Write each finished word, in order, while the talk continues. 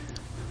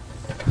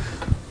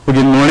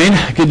Well, good morning.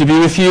 Good to be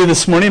with you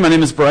this morning. My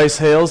name is Bryce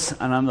Hales,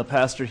 and I'm the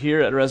pastor here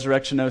at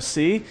Resurrection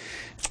OC.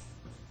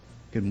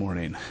 Good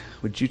morning.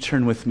 Would you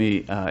turn with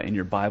me in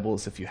your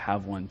Bibles, if you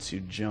have one, to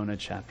Jonah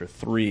chapter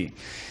 3.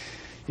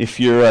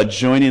 If you're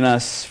joining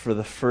us for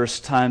the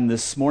first time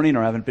this morning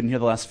or haven't been here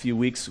the last few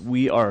weeks,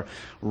 we are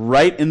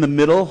right in the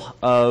middle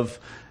of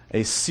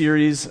a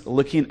series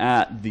looking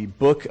at the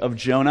book of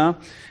Jonah.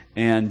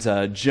 And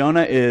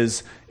Jonah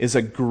is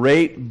a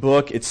great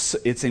book.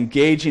 It's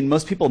engaging.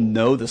 Most people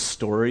know the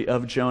story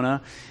of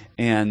Jonah,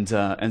 and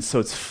so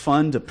it's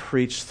fun to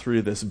preach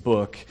through this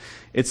book.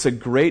 It's a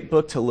great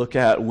book to look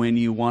at when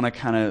you want to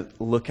kind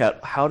of look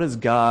at how does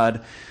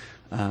God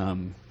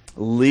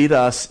lead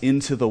us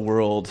into the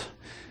world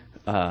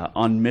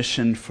on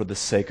mission for the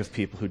sake of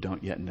people who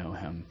don't yet know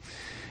Him.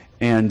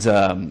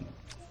 And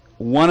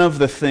one of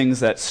the things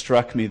that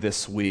struck me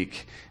this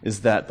week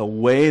is that the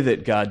way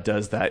that God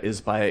does that is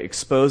by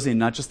exposing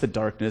not just the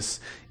darkness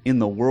in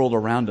the world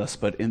around us,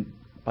 but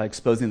by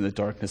exposing the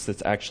darkness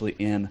that's actually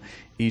in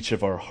each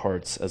of our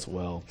hearts as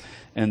well.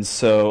 And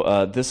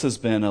so this has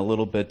been a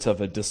little bit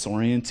of a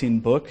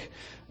disorienting book,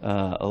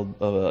 a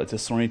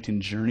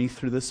disorienting journey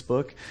through this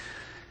book.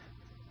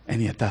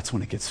 And yet that's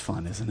when it gets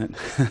fun, isn't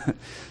it?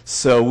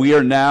 So we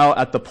are now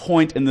at the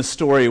point in the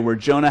story where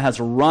Jonah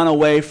has run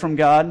away from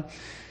God.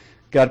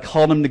 God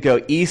called him to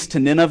go east to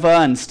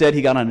Nineveh. Instead,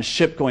 he got on a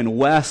ship going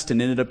west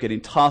and ended up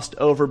getting tossed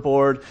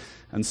overboard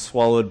and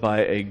swallowed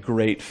by a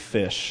great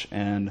fish.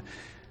 And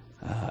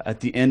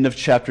at the end of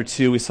chapter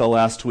 2, we saw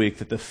last week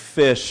that the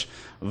fish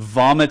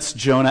vomits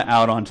Jonah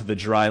out onto the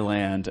dry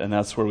land, and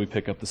that's where we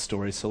pick up the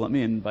story. So let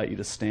me invite you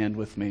to stand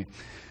with me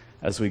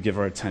as we give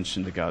our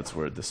attention to God's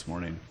word this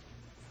morning.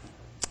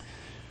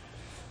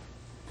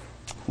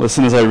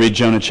 Listen as I read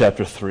Jonah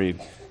chapter 3.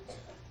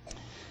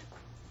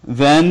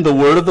 Then the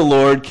word of the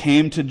Lord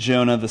came to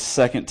Jonah the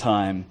second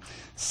time,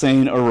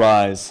 saying,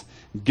 "Arise,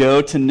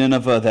 go to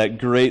Nineveh, that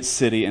great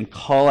city, and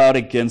call out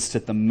against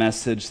it the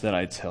message that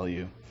I tell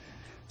you."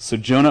 So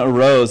Jonah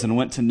arose and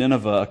went to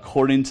Nineveh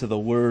according to the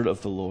word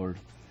of the Lord.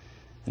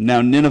 And now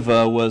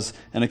Nineveh was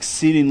an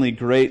exceedingly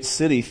great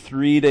city,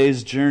 3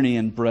 days' journey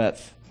in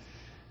breadth.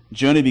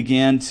 Jonah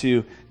began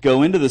to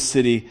go into the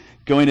city,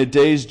 going a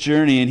day's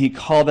journey, and he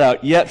called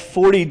out, "Yet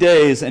 40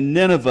 days, and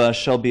Nineveh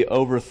shall be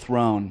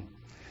overthrown."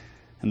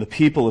 And the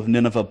people of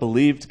Nineveh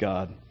believed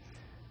God,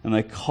 and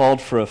they called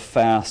for a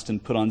fast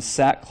and put on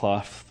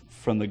sackcloth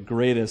from the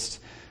greatest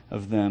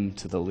of them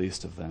to the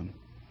least of them.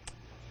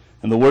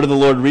 And the word of the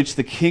Lord reached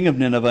the king of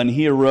Nineveh, and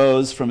he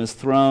arose from his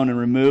throne and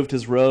removed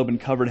his robe and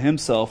covered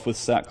himself with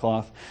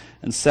sackcloth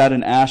and sat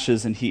in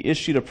ashes, and he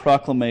issued a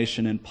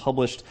proclamation and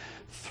published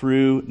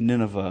through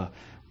Nineveh,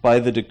 "By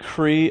the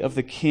decree of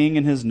the king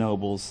and his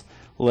nobles,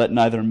 let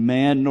neither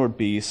man nor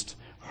beast,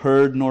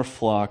 herd nor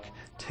flock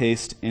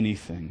taste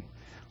anything.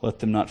 Let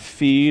them not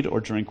feed or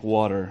drink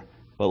water,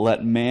 but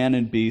let man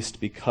and beast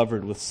be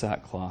covered with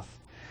sackcloth,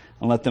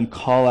 and let them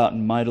call out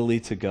mightily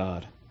to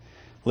God.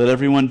 Let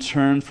everyone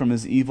turn from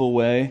his evil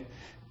way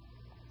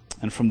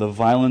and from the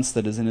violence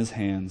that is in his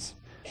hands.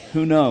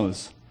 Who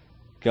knows?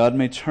 God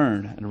may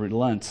turn and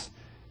relent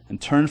and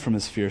turn from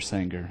his fierce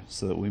anger,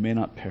 so that we may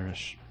not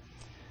perish."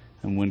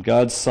 And when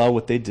God saw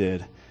what they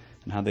did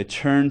and how they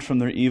turned from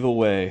their evil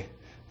way,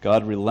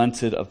 God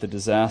relented of the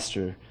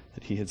disaster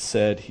that he had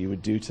said he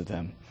would do to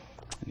them.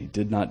 And he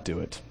did not do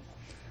it.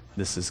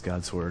 This is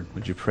God's word.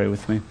 Would you pray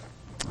with me?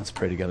 Let's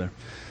pray together.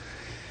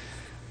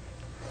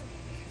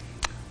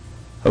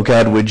 Oh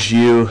God, would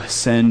you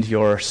send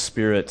your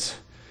Spirit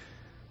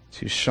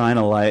to shine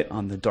a light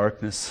on the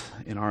darkness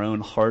in our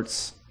own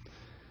hearts,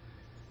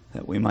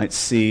 that we might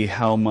see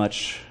how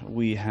much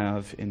we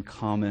have in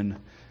common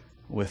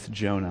with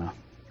Jonah,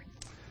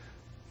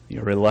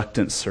 your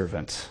reluctant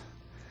servant,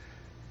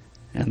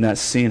 and that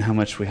seeing how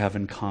much we have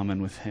in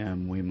common with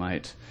him, we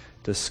might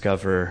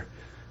discover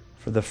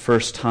for the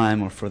first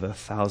time or for the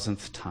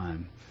 1,000th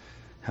time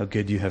how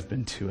good you have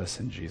been to us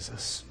in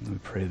Jesus. We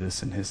pray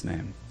this in his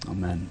name.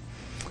 Amen.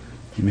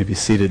 You may be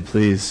seated,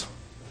 please.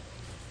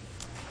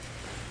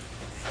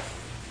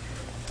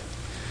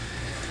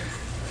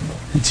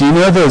 Do you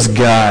know those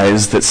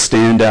guys that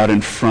stand out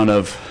in front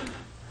of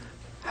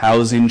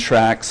housing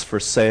tracts for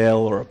sale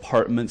or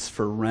apartments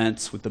for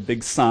rent with the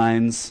big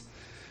signs,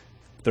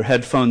 their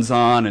headphones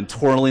on and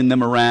twirling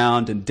them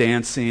around and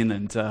dancing?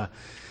 And a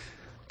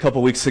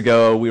couple weeks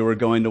ago, we were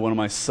going to one of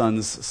my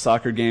son's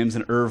soccer games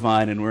in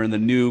Irvine, and we're in the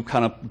new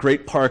kind of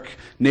Great Park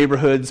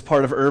neighborhoods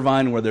part of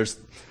Irvine where there's,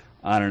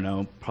 I don't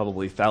know,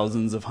 probably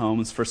thousands of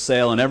homes for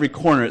sale. And every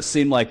corner, it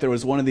seemed like there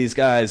was one of these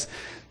guys,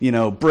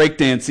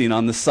 breakdancing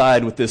on the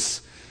side with this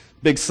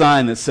big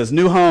sign that says,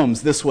 "New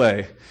homes this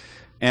way."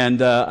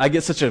 And I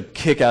get such a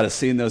kick out of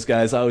seeing those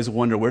guys. I always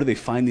wonder, where do they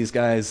find these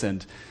guys,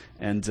 and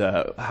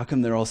how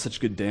come they're all such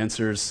good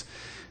dancers?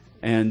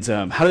 And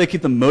how do they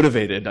keep them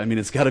motivated? I mean,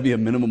 it's got to be a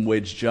minimum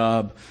wage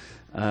job.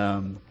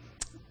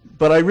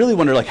 But I really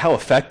wonder, how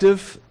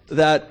effective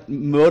that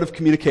mode of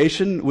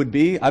communication would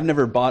be. I've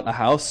never bought a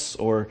house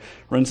or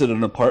rented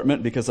an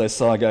apartment because I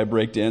saw a guy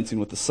breakdancing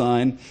with a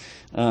sign.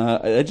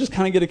 I just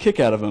kind of get a kick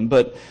out of them.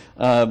 But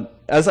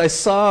as I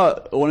saw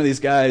one of these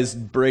guys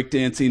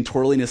breakdancing,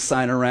 twirling his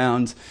sign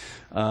around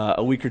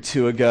a week or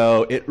two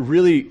ago, it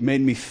really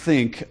made me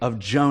think of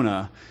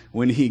Jonah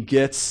when he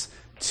gets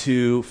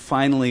to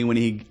finally, when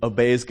he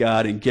obeys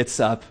God and gets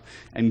up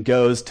and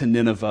goes to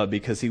Nineveh,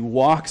 because he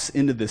walks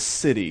into this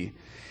city.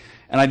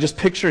 And I just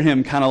picture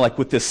him kind of like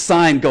with this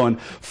sign going,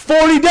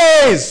 40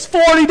 days,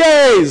 40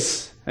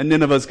 days, and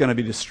Nineveh's going to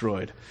be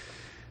destroyed.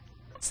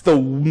 It's the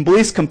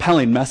least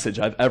compelling message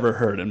I've ever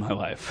heard in my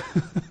life.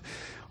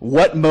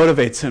 What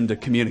motivates him to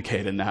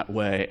communicate in that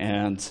way,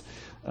 and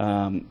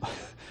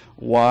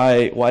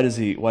why does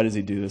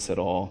he do this at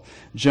all?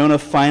 Jonah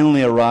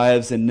finally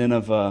arrives in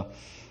Nineveh,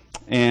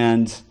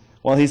 and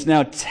while he's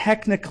now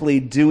technically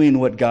doing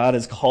what God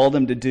has called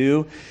him to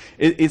do,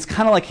 it's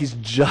kind of like he's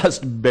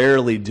just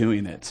barely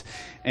doing it.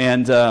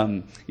 And,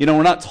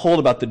 we're not told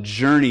about the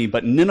journey,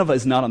 but Nineveh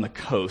is not on the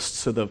coast.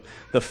 So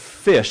the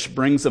fish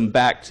brings him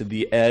back to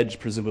the edge,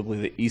 presumably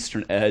the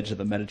eastern edge of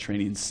the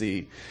Mediterranean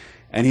Sea.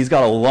 And he's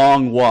got a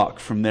long walk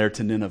from there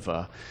to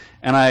Nineveh.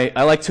 And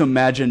I like to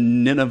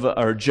imagine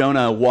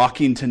Jonah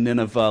walking to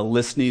Nineveh,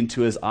 listening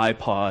to his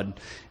iPod.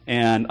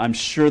 And I'm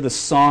sure the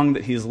song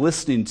that he's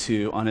listening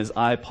to on his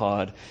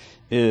iPod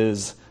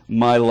is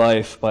My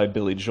Life by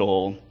Billy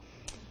Joel.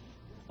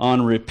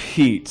 On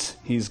repeat,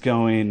 he's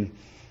going,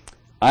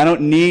 I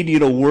don't need you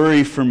to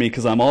worry for me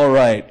because I'm all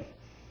right.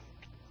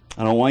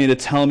 I don't want you to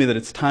tell me that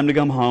it's time to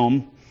come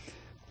home.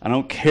 I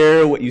don't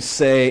care what you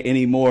say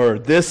anymore.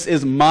 This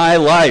is my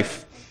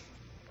life.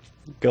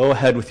 Go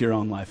ahead with your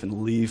own life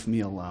and leave me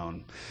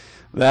alone.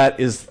 That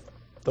is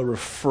the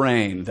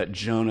refrain that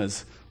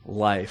Jonah's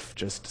life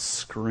just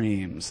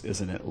screams,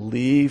 isn't it?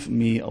 Leave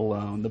me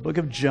alone. The book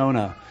of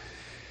Jonah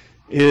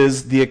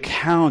is the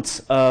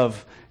account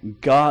of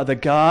God, the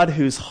God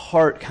whose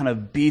heart kind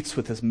of beats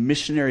with this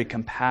missionary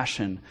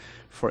compassion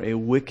for a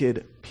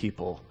wicked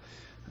people.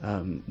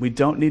 We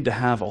don't need to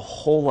have a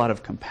whole lot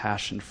of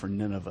compassion for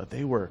Nineveh.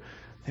 They were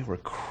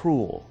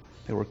cruel.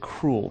 They were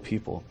cruel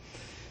people.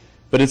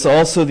 But it's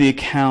also the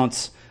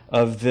account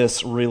of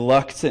this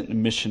reluctant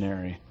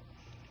missionary,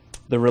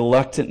 the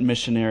reluctant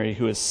missionary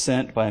who is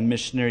sent by a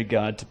missionary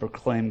God to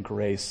proclaim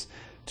grace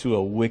to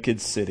a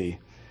wicked city.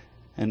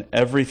 And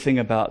everything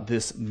about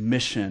this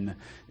mission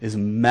is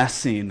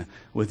messing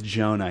with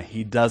Jonah.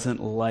 He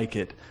doesn't like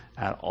it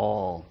at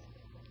all.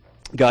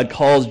 God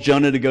calls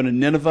Jonah to go to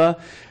Nineveh,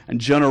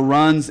 and Jonah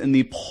runs in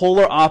the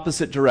polar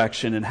opposite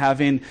direction. And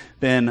having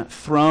been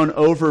thrown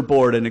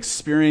overboard and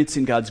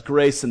experiencing God's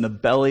grace in the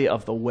belly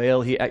of the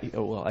whale,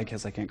 I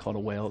guess I can't call it a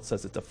whale, it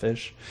says it's a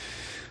fish.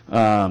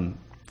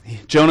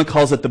 Jonah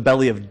calls it the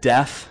belly of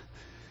death.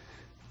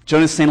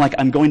 Jonah's saying,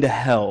 I'm going to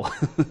hell.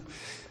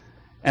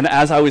 And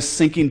as I was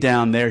sinking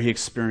down there, he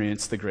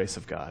experienced the grace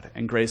of God.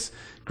 And grace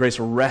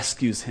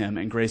rescues him,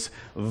 and grace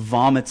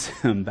vomits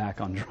him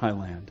back on dry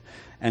land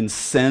and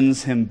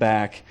sends him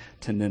back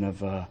to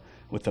Nineveh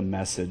with a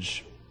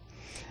message.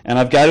 And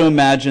I've got to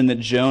imagine that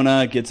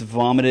Jonah gets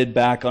vomited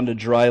back onto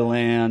dry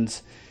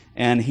land,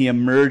 and he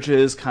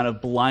emerges kind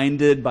of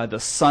blinded by the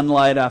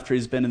sunlight after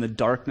he's been in the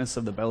darkness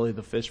of the belly of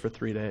the fish for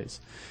 3 days.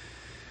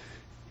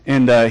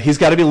 And he's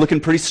got to be looking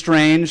pretty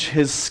strange.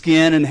 His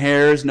skin and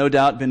hair has no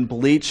doubt been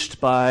bleached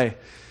by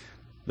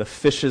the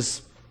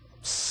fish's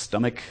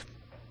stomach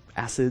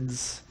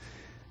acids.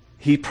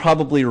 He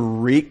probably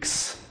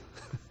reeks.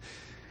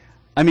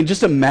 I mean,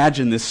 just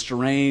imagine this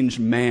strange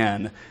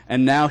man,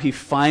 and now he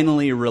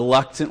finally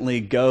reluctantly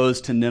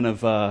goes to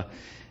Nineveh,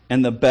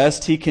 and the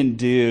best he can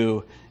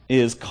do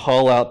is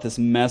call out this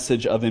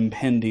message of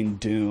impending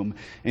doom.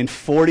 In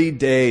 40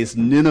 days,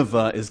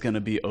 Nineveh is going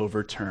to be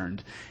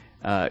overturned.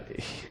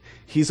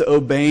 He's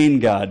obeying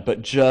God,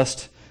 but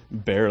just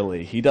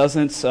barely. He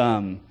doesn't,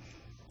 I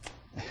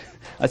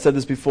said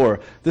this before,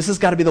 this has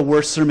got to be the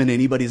worst sermon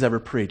anybody's ever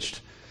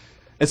preached.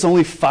 It's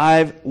only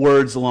 5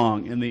 words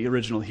long in the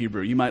original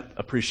Hebrew. You might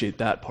appreciate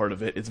that part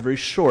of it. It's very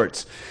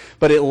short,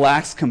 but it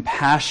lacks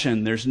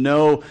compassion. There's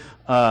no,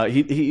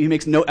 he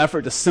makes no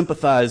effort to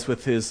sympathize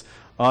with his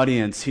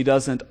audience. He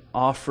doesn't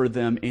offer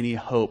them any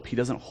hope. He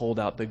doesn't hold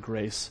out the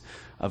grace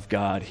of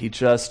God. He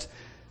just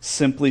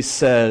simply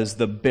says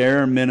the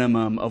bare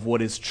minimum of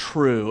what is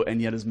true,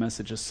 and yet his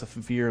message is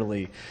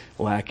severely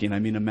lacking. I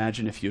mean,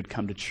 imagine if you had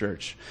come to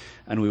church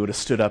and we would have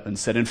stood up and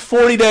said, in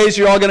 40 days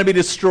you're all going to be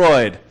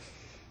destroyed.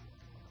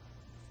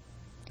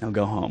 Now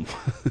go home.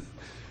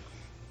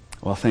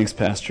 Well, thanks,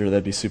 Pastor.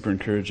 That'd be super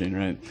encouraging,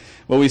 right?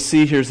 What we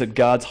see here is that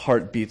God's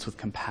heart beats with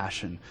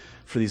compassion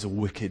for these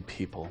wicked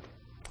people.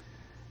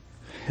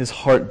 His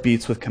heart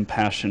beats with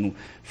compassion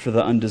for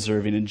the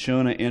undeserving. And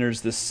Jonah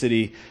enters this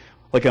city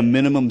like a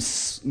minimum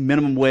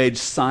wage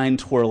sign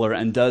twirler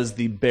and does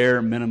the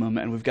bare minimum.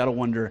 And we've got to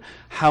wonder,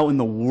 how in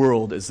the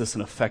world is this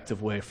an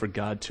effective way for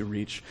God to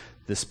reach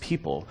this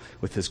people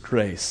with his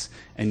grace?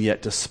 And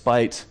yet,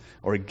 despite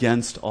or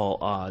against all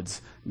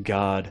odds,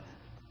 God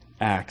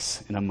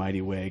acts in a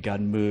mighty way.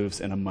 God moves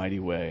in a mighty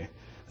way.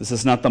 This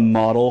is not the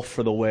model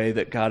for the way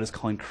that God is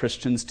calling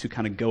Christians to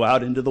kind of go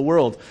out into the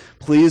world.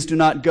 Please do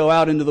not go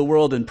out into the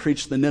world and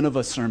preach the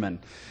Nineveh sermon.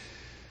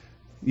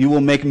 You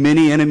will make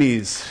many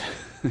enemies,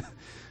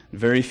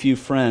 very few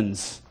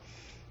friends.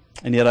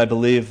 And yet I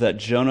believe that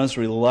Jonah's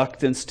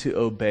reluctance to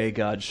obey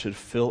God should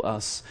fill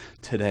us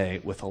today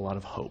with a lot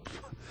of hope.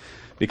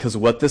 Because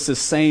what this is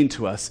saying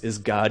to us is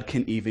God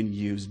can even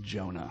use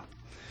Jonah,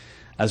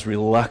 as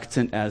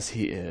reluctant as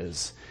he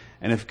is.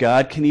 And if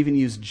God can even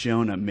use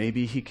Jonah,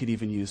 maybe he could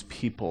even use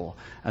people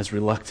as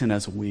reluctant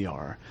as we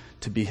are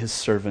to be his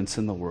servants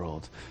in the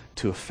world,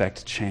 to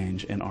effect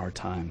change in our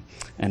time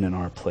and in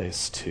our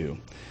place too.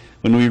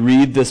 When we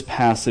read this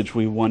passage,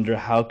 we wonder,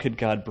 how could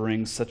God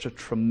bring such a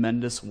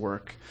tremendous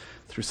work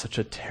through such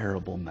a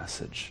terrible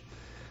message?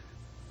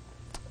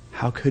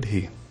 How could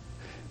he?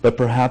 But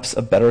perhaps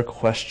a better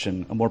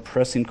question, a more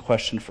pressing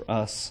question for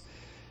us,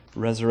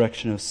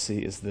 Resurrection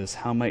OC, is this: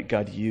 how might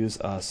God use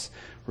us,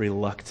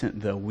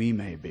 reluctant though we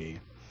may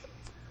be,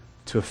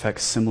 to effect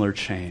similar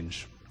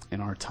change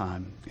in our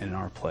time and in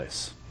our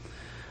place?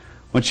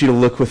 I want you to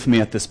look with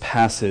me at this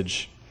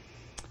passage.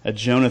 At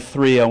Jonah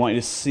 3, I want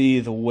you to see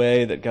the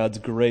way that God's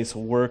grace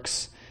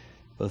works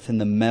both in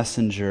the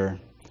messenger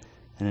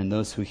and in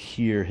those who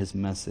hear his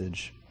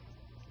message.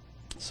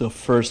 So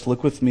first,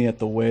 look with me at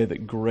the way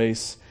that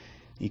grace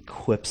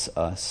equips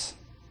us.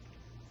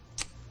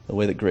 The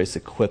way that grace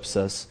equips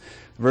us.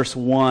 Verse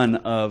 1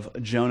 of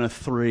Jonah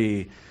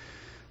 3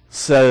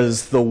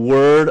 says, "The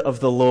word of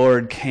the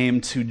Lord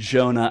came to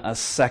Jonah a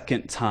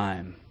second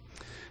time."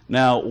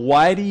 Now,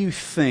 why do you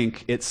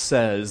think it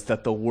says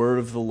that the word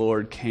of the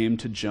Lord came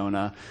to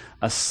Jonah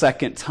a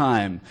second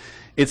time?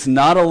 It's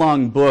not a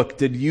long book.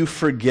 Did you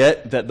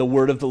forget that the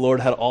word of the Lord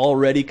had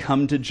already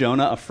come to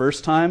Jonah a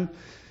first time?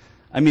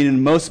 I mean,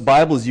 in most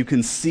Bibles, you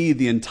can see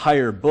the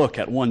entire book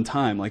at one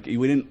time. Like,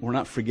 we're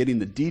not forgetting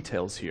the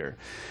details here.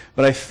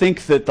 But I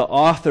think that the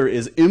author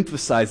is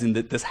emphasizing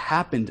that this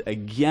happened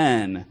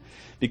again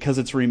because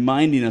it's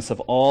reminding us of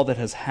all that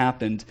has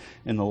happened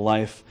in the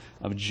life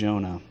of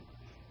Jonah.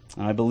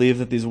 And I believe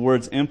that these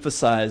words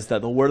emphasize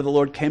that the word of the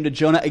Lord came to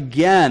Jonah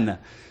again,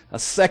 a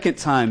second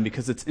time,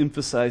 because it's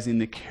emphasizing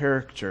the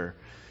character,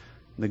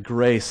 the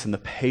grace, and the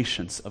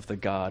patience of the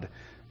God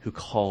who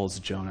calls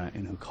Jonah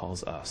and who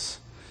calls us.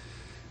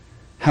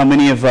 How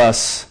many of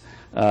us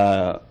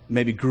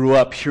maybe grew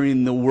up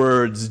hearing the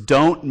words,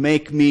 "Don't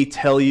make me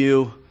tell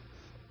you,"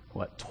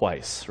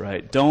 twice,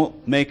 right?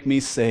 "Don't make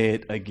me say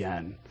it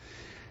again."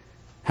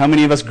 How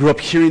many of us grew up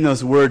hearing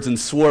those words and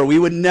swore we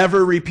would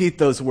never repeat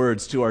those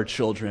words to our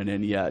children,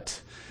 and yet,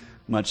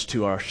 much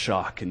to our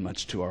shock and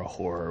much to our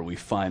horror, we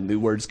find the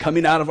words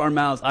coming out of our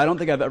mouths? I don't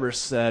think I've ever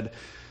said,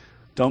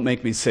 "Don't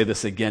make me say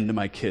this again" to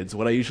my kids.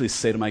 What I usually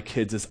say to my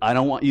kids is, "I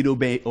don't want you to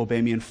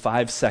obey me in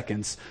 5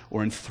 seconds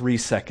or in 3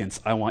 seconds.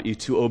 I want you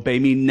to obey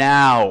me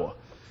now."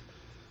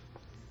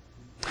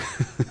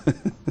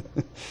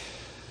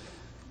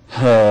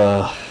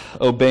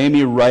 Obey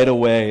me right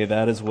away.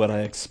 That is what I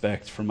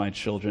expect from my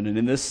children. And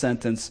in this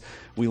sentence,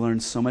 we learn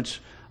so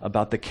much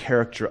about the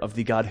character of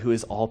the God who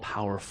is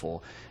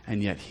all-powerful,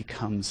 and yet he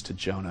comes to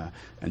Jonah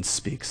and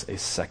speaks a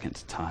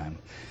second time.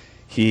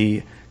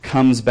 He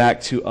comes back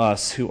to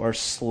us who are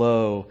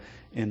slow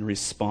in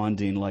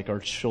responding, like our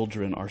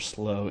children are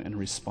slow in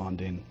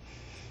responding.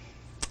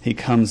 He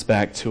comes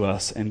back to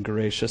us and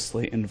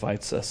graciously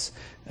invites us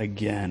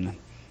again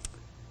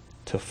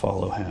to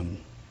follow him.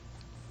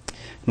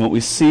 And what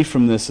we see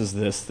from this is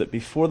this: that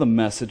before the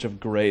message of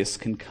grace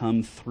can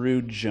come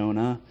through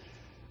Jonah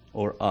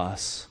or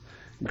us,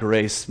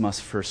 grace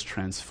must first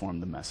transform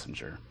the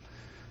messenger.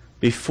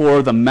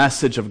 Before the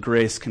message of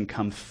grace can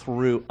come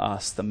through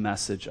us, the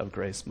message of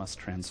grace must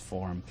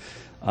transform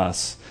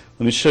us.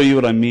 Let me show you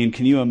what I mean.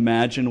 Can you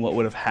imagine what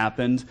would have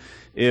happened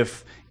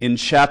if in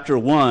chapter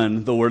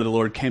 1 the word of the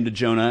Lord came to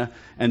Jonah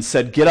and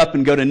said, "Get up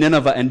and go to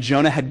Nineveh," and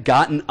Jonah had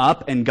gotten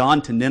up and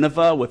gone to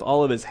Nineveh with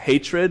all of his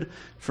hatred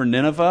for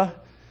Nineveh?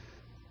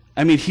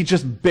 I mean, he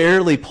just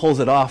barely pulls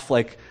it off,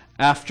 like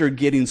after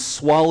getting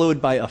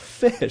swallowed by a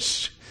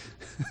fish.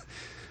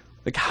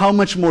 Like, how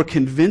much more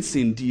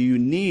convincing do you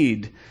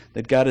need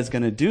that God is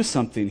going to do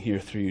something here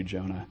through you,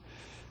 Jonah?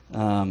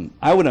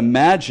 I would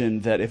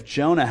imagine that if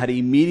Jonah had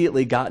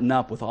immediately gotten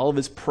up with all of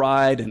his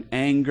pride and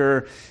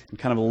anger and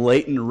kind of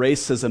latent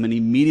racism and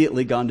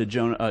immediately gone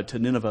to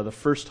Nineveh the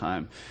first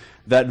time,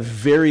 that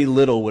very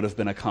little would have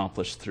been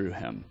accomplished through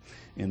him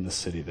in the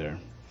city there.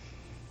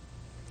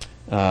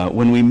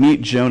 When we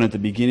meet Jonah at the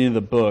beginning of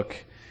the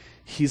book,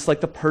 he's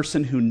like the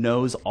person who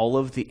knows all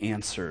of the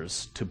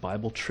answers to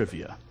Bible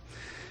trivia.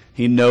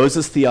 He knows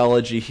his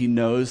theology. He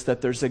knows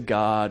that there's a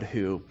God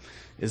who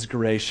is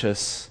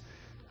gracious,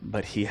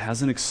 but he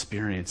hasn't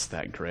experienced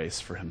that grace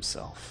for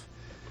himself.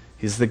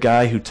 He's the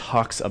guy who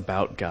talks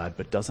about God,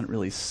 but doesn't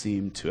really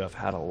seem to have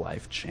had a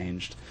life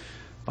changed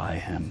by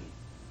him.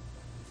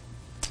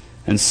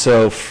 And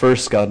so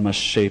first God must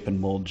shape and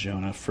mold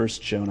Jonah.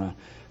 First Jonah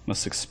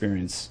must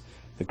experience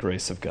the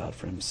grace of God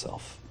for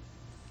himself.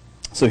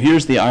 So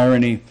here's the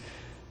irony.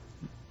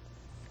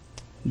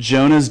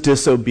 Jonah's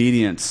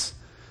disobedience,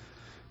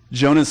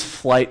 Jonah's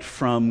flight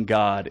from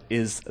God,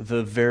 is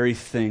the very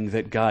thing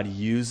that God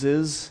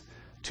uses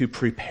to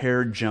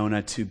prepare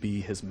Jonah to be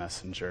his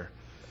messenger.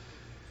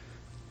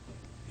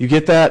 You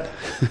get that?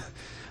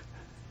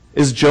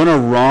 Is Jonah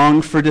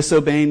wrong for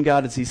disobeying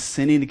God? Is he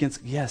sinning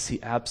against? Yes,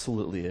 he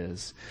absolutely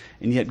is.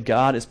 And yet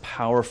God is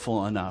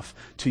powerful enough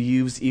to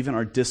use even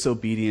our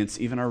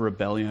disobedience, even our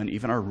rebellion,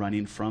 even our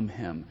running from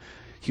him.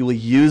 He will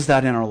use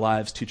that in our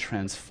lives to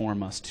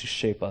transform us, to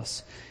shape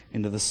us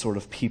into the sort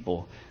of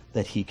people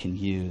that he can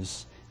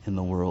use in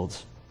the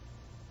world.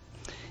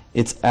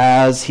 It's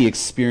as he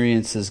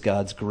experiences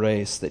God's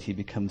grace that he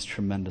becomes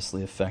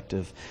tremendously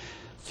effective.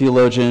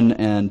 Theologian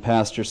and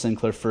pastor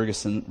Sinclair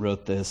Ferguson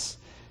wrote this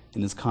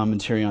in his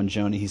commentary on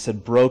Jonah. He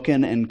said,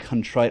 broken and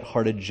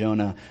contrite-hearted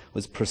Jonah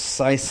was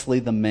precisely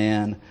the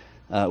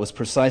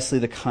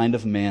kind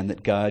of man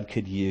that God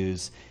could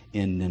use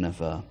in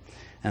Nineveh.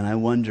 And I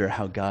wonder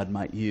how God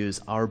might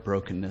use our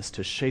brokenness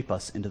to shape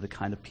us into the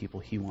kind of people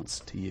he wants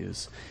to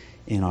use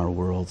in our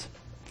world.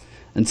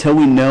 Until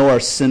we know our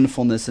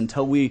sinfulness,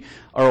 until we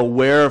are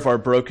aware of our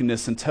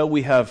brokenness, until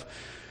we have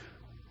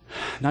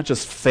not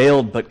just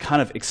failed, but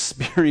kind of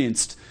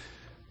experienced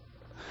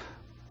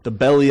the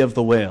belly of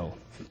the whale,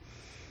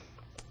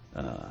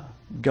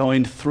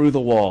 going through the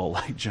wall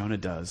like Jonah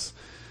does.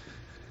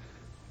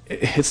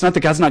 It's not that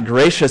God's not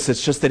gracious,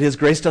 it's just that his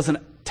grace doesn't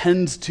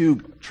tend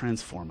to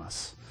transform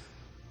us.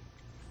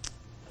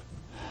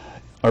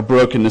 Our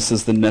brokenness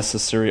is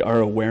our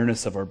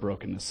awareness of our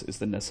brokenness is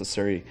the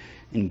necessary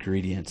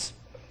ingredient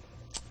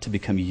to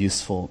become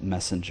useful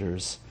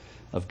messengers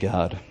of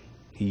God.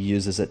 He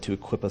uses it to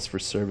equip us for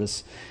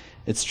service.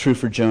 It's true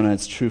for Jonah,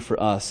 it's true for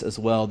us as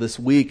well. This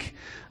week,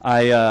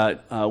 I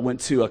went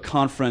to a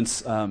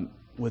conference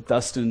with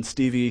Dustin and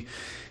Stevie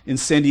in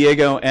San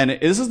Diego, and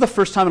this is the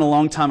first time in a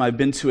long time I've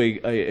been to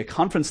a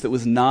conference that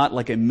was not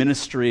like a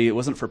ministry. It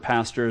wasn't for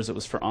pastors, it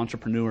was for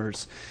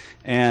entrepreneurs.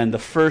 And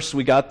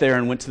we got there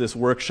and went to this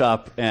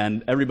workshop,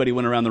 and everybody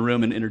went around the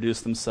room and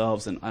introduced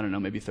themselves, and I don't know,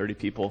 maybe 30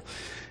 people.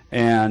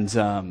 And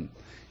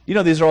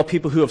these are all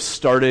people who have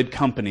started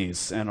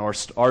companies and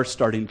are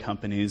starting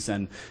companies.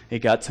 And it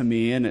got to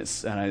me, and I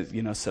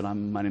said,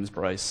 my name is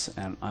Bryce,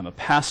 and I'm a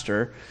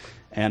pastor,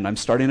 and I'm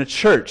starting a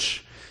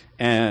church.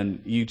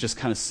 And you just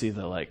kind of see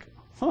the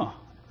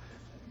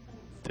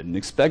didn't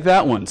expect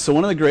that one. So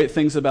one of the great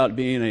things about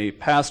being a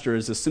pastor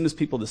is as soon as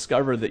people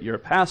discover that you're a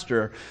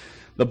pastor,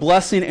 the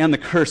blessing and the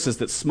curse is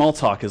that small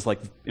talk is like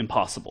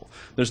impossible.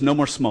 There's no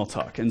more small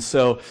talk. And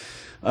so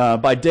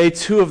by day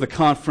 2 of the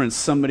conference,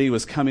 somebody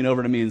was coming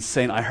over to me and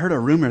saying, I heard a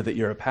rumor that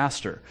you're a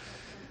pastor.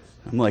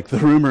 I'm like, the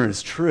rumor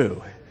is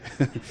true.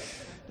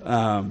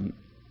 And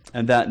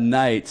that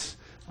night,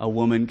 a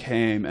woman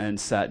came and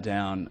sat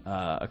down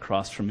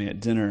across from me at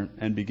dinner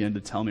and began to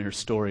tell me her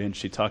story. And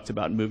she talked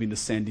about moving to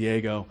San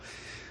Diego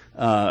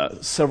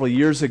several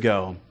years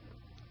ago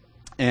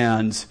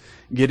and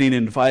getting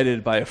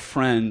invited by a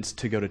friend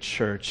to go to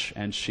church.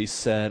 And she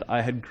said,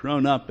 I had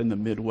grown up in the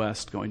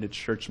Midwest going to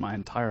church my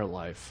entire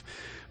life.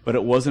 But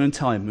it wasn't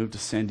until I moved to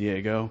San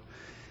Diego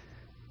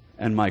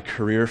and my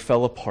career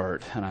fell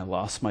apart and I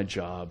lost my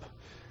job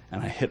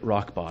and I hit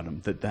rock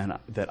bottom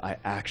that I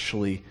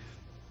actually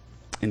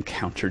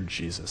encountered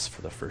Jesus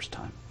for the first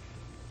time.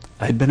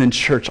 I had been in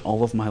church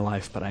all of my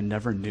life, but I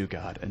never knew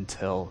God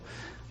until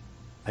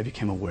I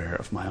became aware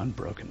of my own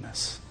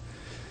brokenness.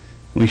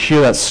 We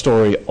hear that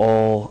story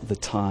all the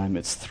time.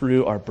 It's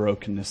through our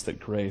brokenness that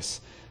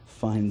grace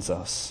finds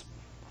us.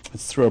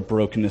 It's through our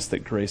brokenness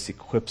that grace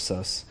equips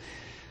us.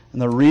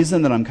 And the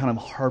reason that I'm kind of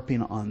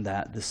harping on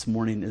that this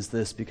morning is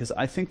this, because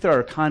I think there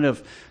are kind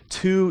of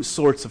two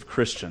sorts of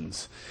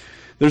Christians.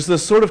 There's the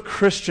sort of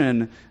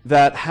Christian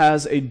that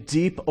has a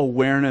deep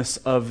awareness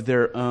of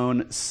their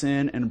own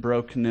sin and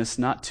brokenness,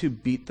 not to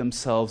beat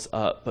themselves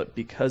up, but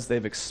because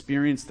they've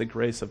experienced the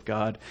grace of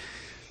God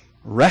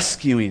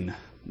rescuing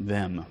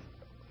them.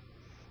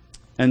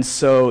 And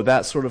so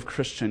that sort of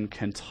Christian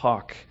can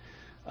talk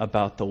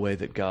about the way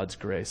that God's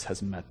grace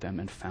has met them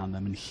and found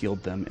them and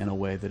healed them in a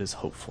way that is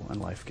hopeful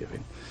and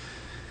life-giving.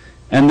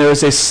 And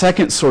there's a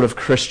second sort of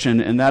Christian,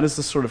 and that is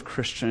the sort of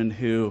Christian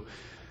who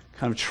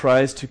kind of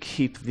tries to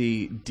keep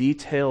the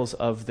details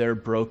of their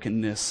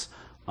brokenness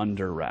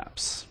under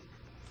wraps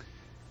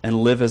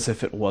and live as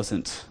if it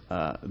wasn't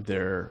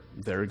their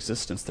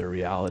existence, their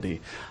reality.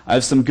 I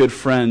have some good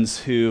friends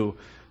who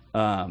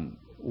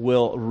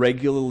will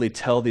regularly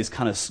tell these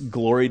kind of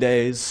glory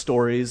days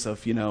stories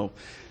of,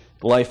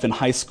 life in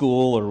high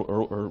school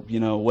or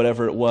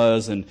whatever it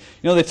was. And,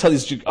 they tell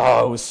these, it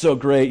was so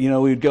great.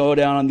 We'd go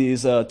down on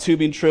these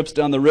tubing trips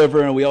down the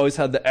river, and we always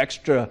had the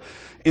extra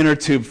inner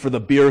tube for the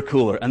beer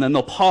cooler. And then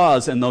they'll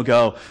pause and they'll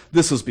go,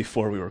 this was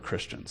before we were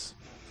Christians.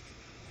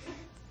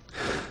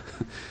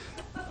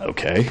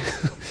 Okay.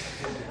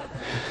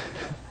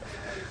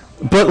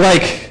 But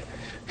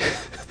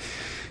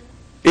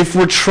if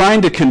we're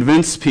trying to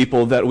convince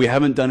people that we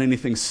haven't done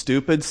anything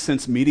stupid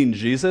since meeting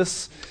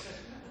Jesus,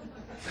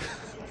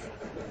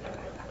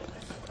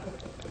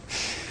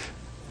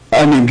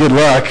 good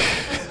luck.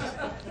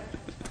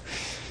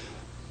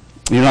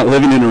 You're not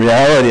living in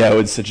reality, I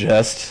would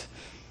suggest.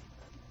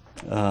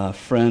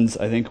 Friends,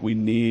 I think we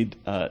need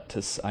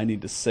I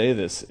need to say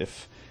this.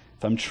 If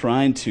I'm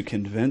trying to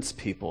convince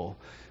people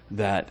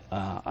that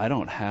I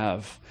don't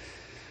have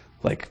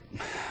like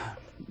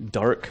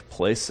dark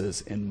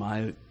places in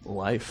my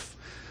life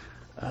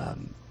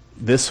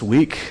this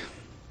week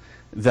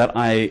that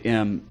I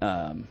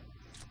am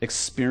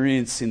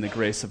experiencing the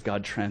grace of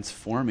God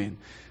transforming,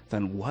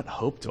 then what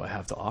hope do I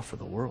have to offer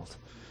the world?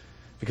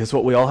 Because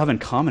what we all have in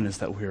common is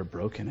that we are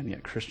broken, and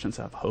yet Christians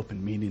have hope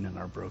and meaning in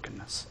our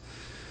brokenness.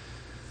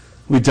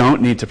 We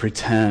don't need to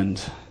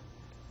pretend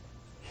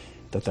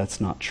that that's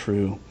not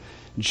true.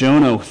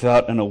 Jonah,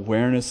 without an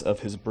awareness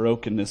of his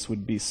brokenness,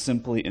 would be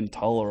simply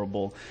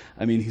intolerable.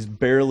 I mean, he's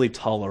barely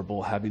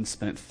tolerable, having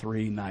spent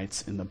 3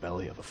 nights in the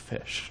belly of a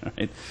fish,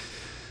 right?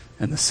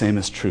 And the same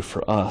is true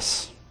for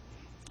us.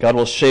 God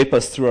will shape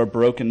us through our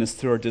brokenness,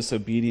 through our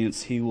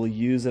disobedience. He will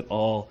use it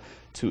all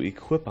to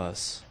equip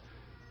us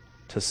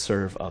to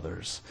serve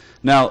others.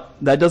 Now,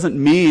 that doesn't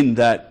mean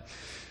that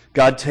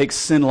God takes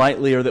sin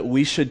lightly or that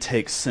we should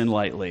take sin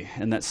lightly,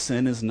 and that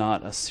sin is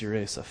not a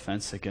serious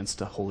offense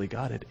against a holy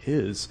God. It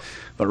is.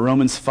 But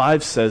Romans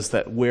 5 says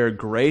that where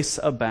grace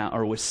abounds,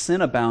 or where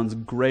sin abounds,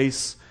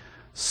 grace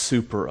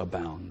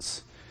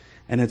superabounds.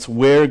 And it's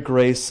where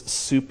grace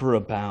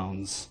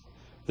superabounds,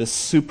 this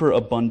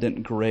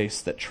superabundant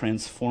grace that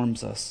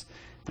transforms us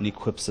and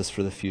equips us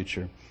for the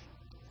future.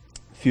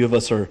 A few of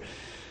us are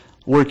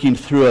working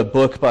through a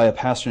book by a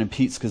pastor named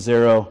Pete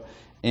Scazzaro,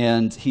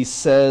 and he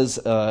says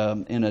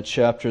in a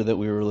chapter that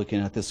we were looking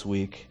at this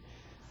week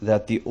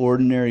that the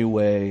ordinary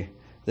way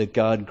that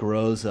God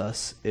grows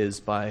us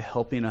is by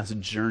helping us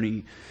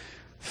journey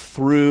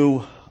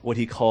through what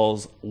he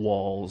calls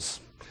walls.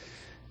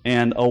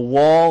 And a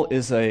wall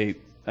is a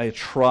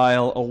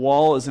trial. A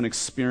wall is an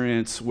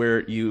experience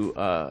where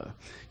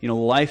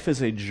life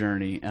is a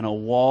journey, and a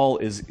wall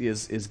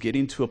is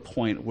getting to a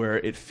point where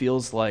it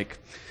feels like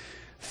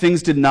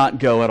things did not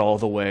go at all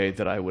the way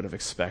that I would have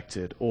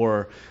expected,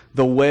 or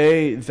the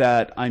way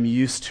that I'm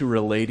used to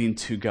relating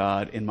to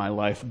God in my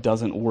life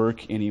doesn't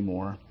work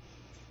anymore.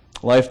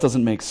 Life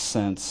doesn't make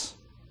sense.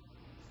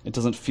 It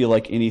doesn't feel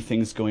like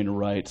anything's going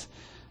right.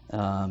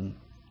 And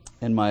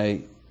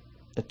my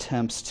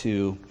attempts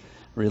to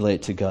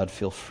relate to God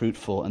feel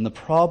fruitful. And the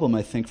problem,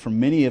 I think, for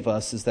many of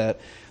us is that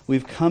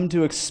we've come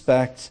to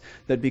expect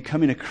that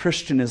becoming a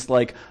Christian is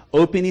like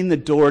opening the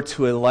door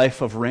to a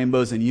life of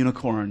rainbows and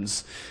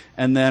unicorns.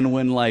 And then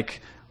when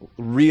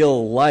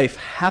real life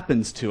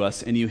happens to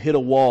us and you hit a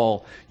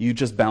wall, you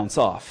just bounce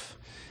off.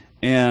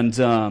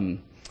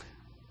 And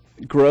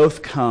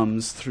growth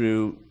comes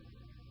through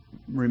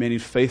remaining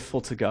faithful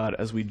to God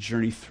as we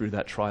journey through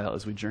that trial,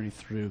 as we journey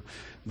through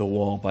the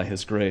wall by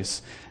his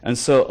grace. And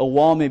so a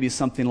wall may be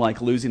something like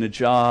losing a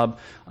job,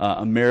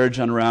 a marriage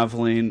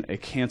unraveling, a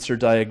cancer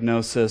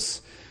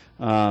diagnosis,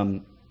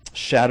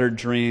 shattered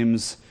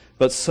dreams.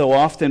 But so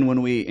often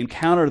when we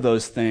encounter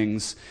those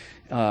things,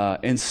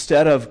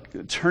 instead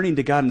of turning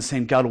to God and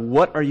saying, God,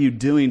 what are you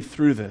doing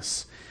through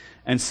this?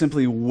 And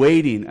simply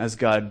waiting as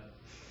God,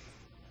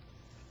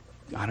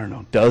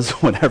 does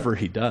whatever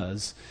he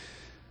does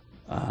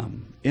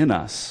in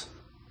us.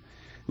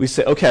 We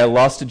say, okay, I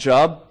lost a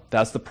job.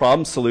 That's the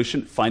problem.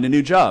 Solution, find a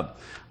new job.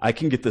 I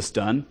can get this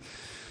done.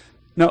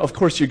 Now, of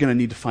course, you're going to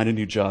need to find a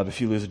new job if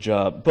you lose a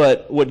job.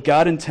 But what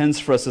God intends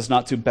for us is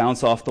not to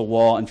bounce off the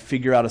wall and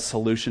figure out a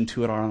solution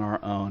to it on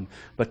our own,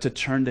 but to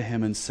turn to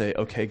him and say,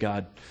 okay,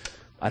 God,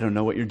 I don't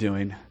know what you're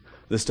doing.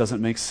 This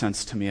doesn't make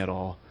sense to me at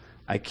all.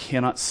 I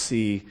cannot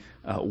see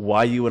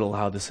why you would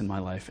allow this in my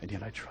life, and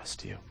yet I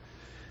trust you.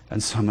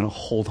 And so I'm going to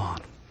hold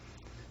on.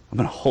 I'm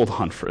going to hold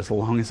on for as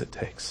long as it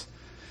takes,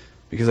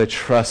 because I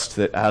trust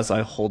that as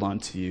I hold on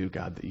to you,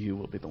 God, that you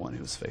will be the one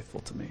who is faithful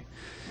to me.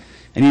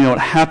 And what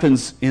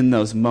happens in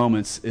those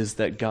moments is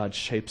that God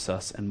shapes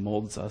us and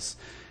molds us.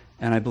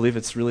 And I believe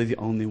it's really the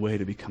only way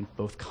to become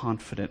both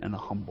confident and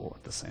humble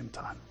at the same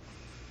time.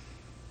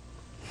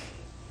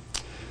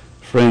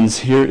 Friends,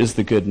 here is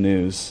the good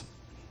news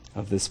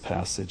of this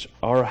passage.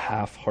 Our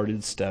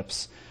half-hearted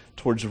steps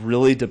towards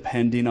really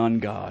depending on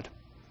God,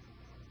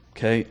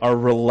 okay, our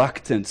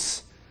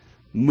reluctance,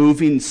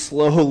 moving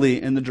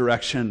slowly in the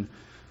direction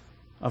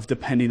of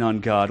depending on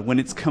God, when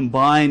it's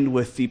combined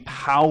with the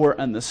power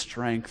and the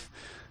strength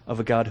of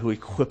a God who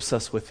equips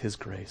us with his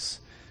grace,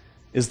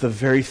 is the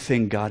very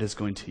thing God is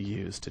going to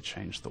use to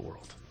change the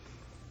world.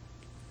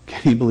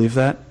 Can you believe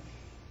that?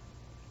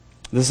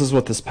 This is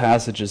what this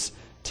passage is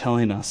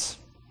telling us.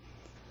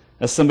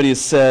 As somebody has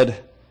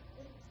said,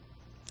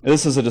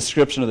 this is a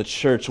description of the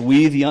church.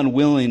 We, the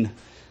unwilling,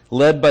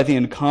 led by the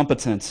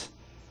incompetent,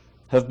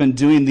 have been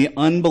doing the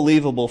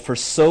unbelievable for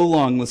so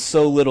long with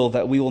so little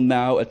that we will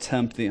now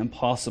attempt the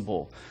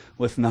impossible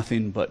with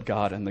nothing but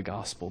God and the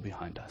gospel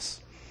behind us.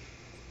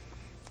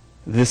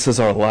 This is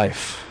our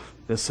life.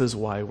 This is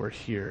why we're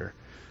here,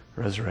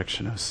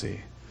 Resurrection OC.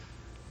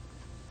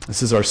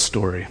 This is our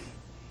story.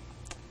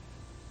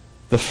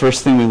 The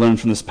first thing we learn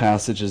from this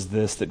passage is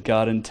this, that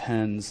God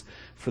intends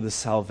for the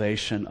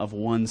salvation of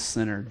one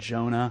sinner,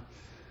 Jonah,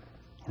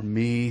 or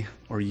me,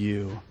 or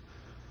you,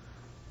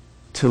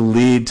 to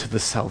lead to the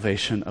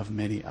salvation of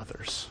many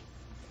others.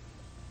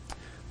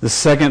 The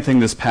second thing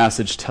this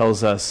passage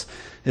tells us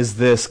is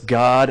this: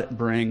 God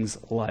brings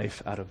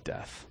life out of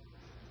death.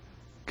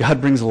 God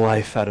brings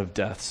life out of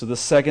death. So the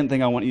second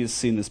thing I want you to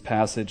see in this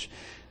passage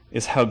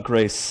is how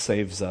grace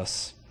saves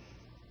us.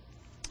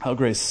 How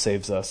grace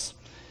saves us.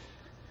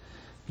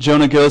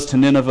 Jonah goes to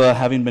Nineveh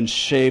having been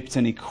shaped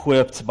and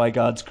equipped by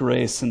God's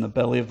grace in the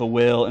belly of the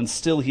whale, and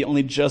still he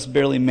only just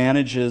barely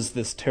manages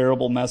this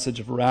terrible message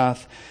of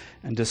wrath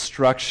and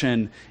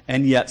destruction,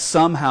 and yet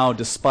somehow,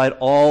 despite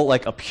all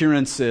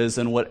appearances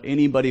and what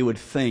anybody would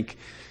think,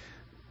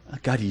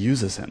 God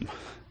uses him.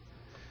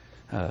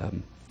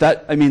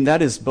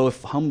 That is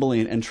both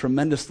humbling and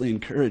tremendously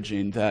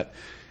encouraging, that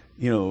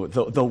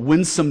the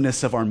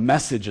winsomeness of our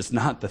message is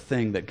not the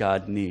thing that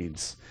God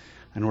needs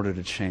in order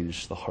to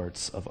change the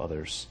hearts of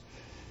others.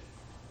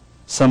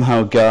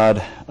 Somehow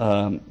God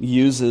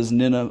uses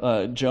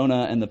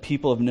Jonah, and the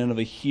people of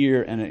Nineveh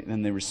hear,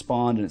 and they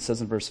respond, and it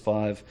says in verse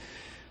 5,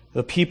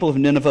 the people of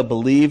Nineveh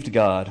believed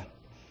God,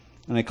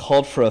 and they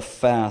called for a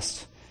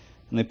fast,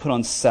 and they put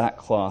on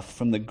sackcloth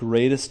from the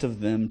greatest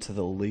of them to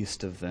the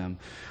least of them.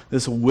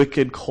 This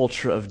wicked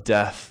culture of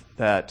death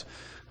that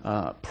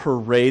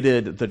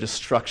paraded the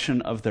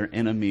destruction of their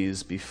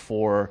enemies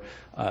before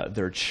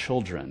their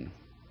children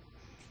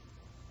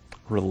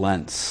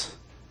relents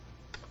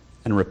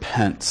and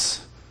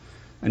repents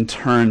and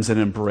turns and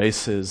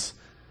embraces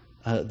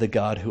the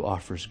God who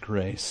offers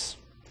grace.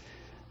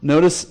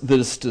 Notice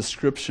this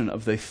description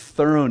of the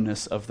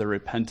thoroughness of their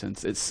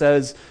repentance. It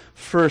says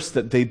first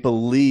that they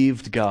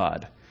believed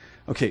God.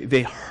 Okay,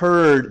 they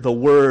heard the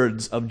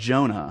words of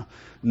Jonah,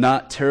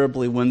 not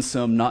terribly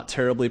winsome, not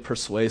terribly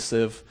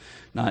persuasive,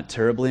 not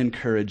terribly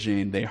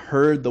encouraging. They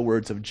heard the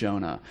words of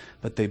Jonah,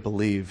 but they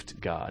believed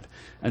God.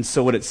 And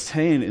so what it's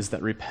saying is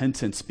that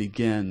repentance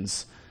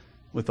begins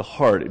with the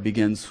heart. It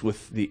begins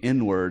with the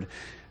inward.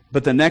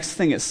 But the next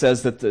thing it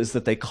says is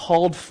that they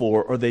called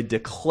for, or they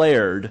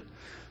declared.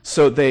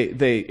 So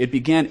it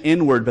began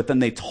inward, but then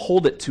they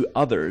told it to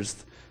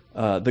others.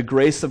 The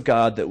grace of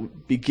God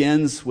that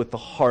begins with the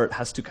heart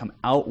has to come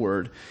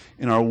outward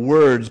in our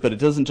words, but it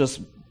doesn't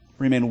just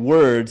remain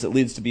words, it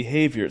leads to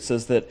behavior. It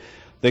says that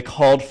they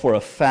called for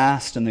a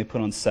fast and they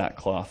put on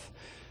sackcloth,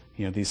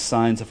 these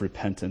signs of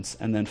repentance.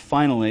 And then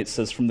finally it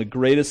says from the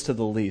greatest to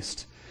the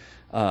least.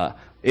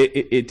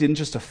 It didn't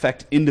just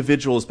affect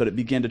individuals, but it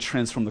began to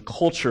transform the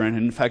culture. And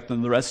in fact,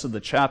 in the rest of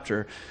the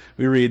chapter,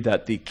 we read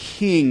that the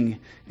king,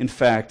 in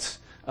fact,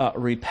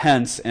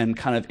 repents and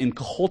kind of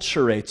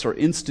enculturates or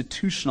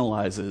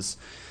institutionalizes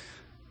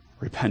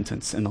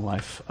repentance in the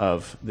life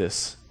of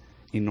this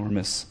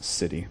enormous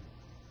city.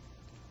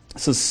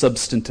 This is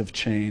substantive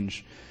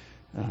change.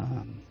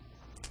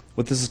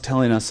 What this is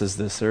telling us is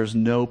this: there is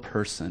no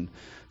person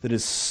that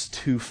is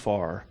too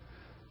far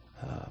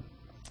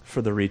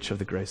for the reach of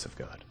the grace of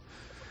God.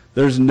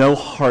 There's no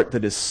heart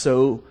that is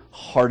so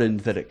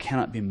hardened that it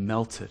cannot be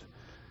melted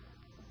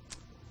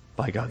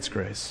by God's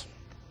grace.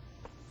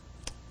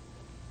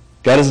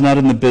 God is not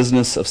in the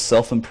business of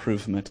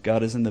self-improvement.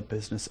 God is in the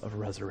business of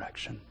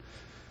resurrection.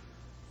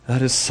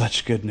 That is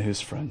such good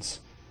news, friends.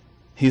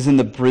 He's in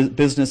the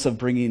business of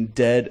bringing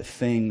dead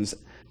things,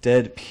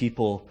 dead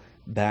people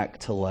back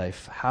to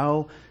life.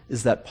 How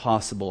is that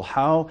possible?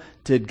 How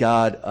did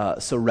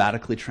God so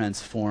radically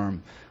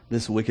transform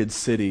this wicked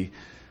city?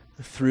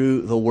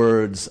 Through the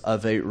words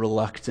of a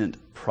reluctant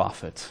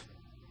prophet.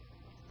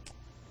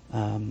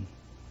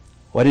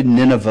 Why did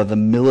Nineveh, the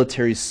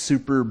military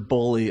super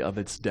bully of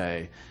its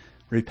day,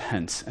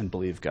 repent and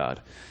believe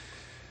God?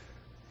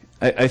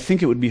 I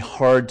think it would be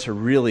hard to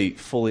really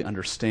fully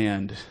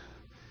understand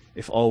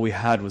if all we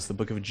had was the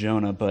book of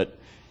Jonah, but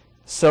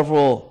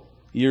several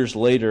years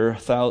later,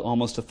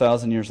 almost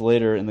 1,000 years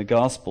later in the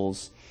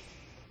Gospels,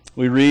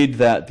 we read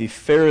that the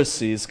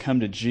Pharisees come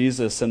to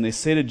Jesus and they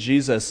say to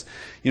Jesus,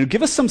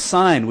 give us some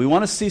sign. We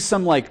want to see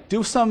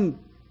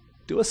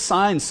do a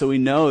sign so we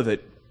know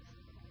that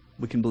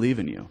we can believe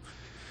in you.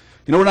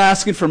 We're not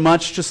asking for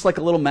much, just like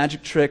a little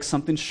magic trick,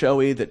 something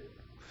showy that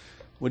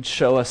would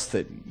show us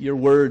that your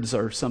words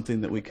are something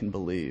that we can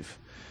believe.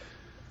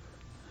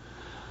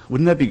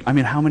 Wouldn't that be,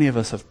 how many of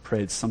us have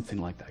prayed something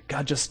like that?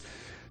 God, just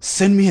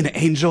send me an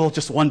angel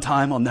just one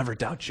time. I'll never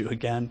doubt you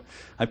again.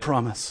 I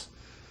promise.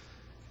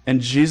 And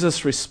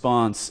Jesus'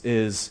 response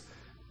is,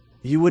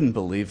 you wouldn't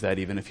believe that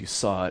even if you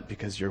saw it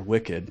because you're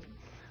wicked.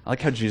 I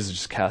like how Jesus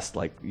just cast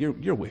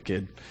you're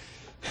wicked.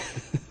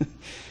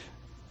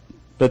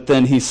 But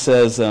then he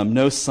says,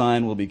 no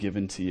sign will be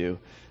given to you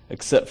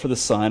except for the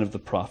sign of the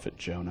prophet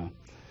Jonah.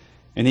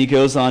 And he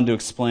goes on to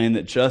explain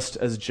that just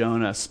as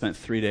Jonah spent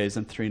 3 days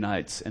and 3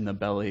 nights in the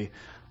belly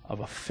of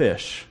a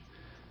fish,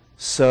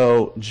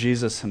 so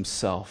Jesus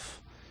himself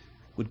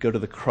would go to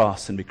the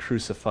cross and be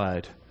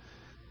crucified,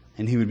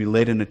 and he would be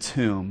laid in a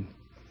tomb,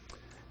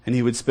 and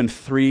he would spend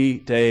 3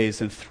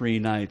 days and 3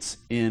 nights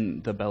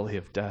in the belly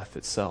of death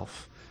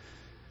itself.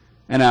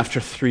 And after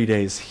 3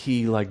 days,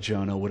 he, like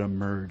Jonah, would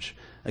emerge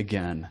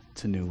again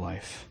to new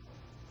life.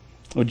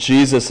 What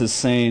Jesus is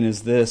saying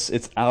is this: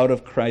 it's out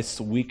of Christ's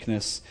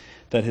weakness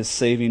that his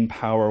saving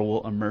power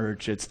will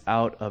emerge. It's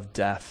out of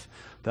death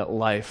that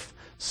life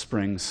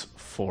springs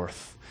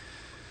forth.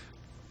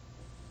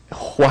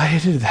 Why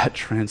did that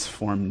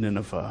transform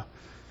Nineveh?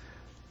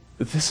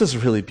 this is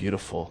really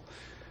beautiful.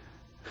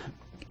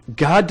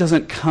 God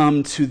doesn't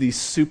come to the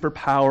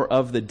superpower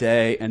of the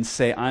day and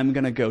say, I'm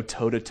going to go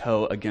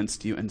toe-to-toe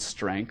against you in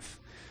strength,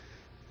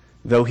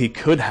 though he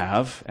could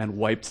have and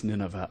wiped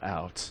Nineveh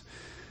out.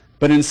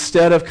 But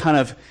instead of kind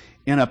of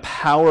in a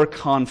power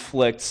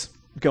conflict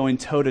going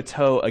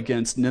toe-to-toe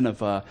against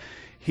Nineveh,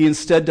 he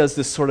instead does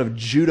this sort of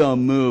judo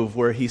move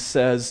where he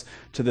says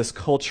to this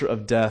culture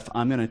of death,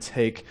 I'm going to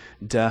take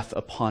death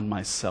upon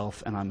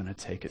myself and I'm going to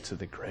take it to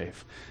the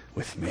grave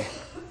with me.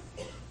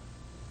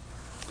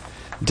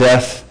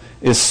 Death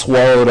is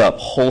swallowed up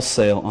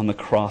wholesale on the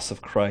cross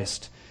of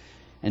Christ,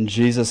 and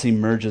Jesus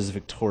emerges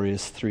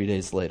victorious 3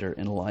 days later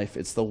in life.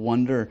 It's the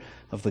wonder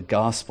of the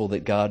gospel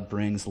that God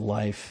brings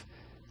life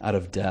out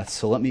of death.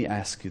 So let me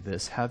ask you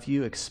this. Have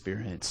you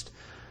experienced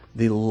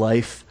the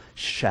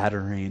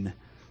life-shattering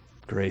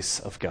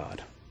grace of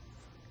God?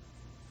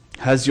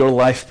 Has your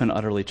life been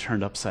utterly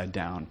turned upside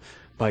down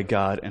by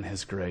God and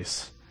his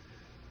grace?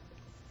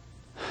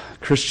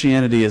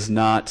 Christianity is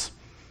not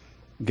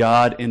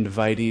God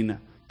inviting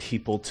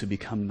people to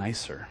become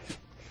nicer.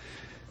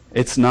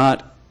 It's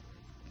not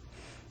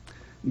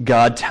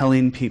God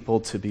telling people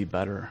to be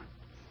better.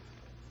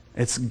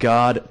 It's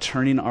God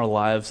turning our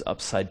lives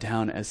upside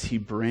down as he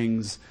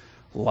brings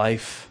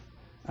life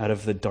out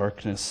of the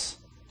darkness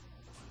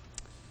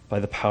by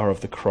the power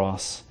of the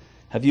cross.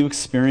 Have you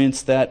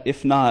experienced that?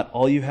 If not,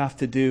 all you have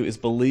to do is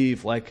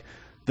believe like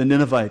the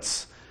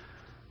Ninevites.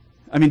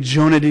 I mean,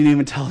 Jonah didn't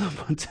even tell them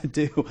what to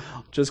do.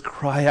 Just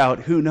cry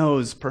out. Who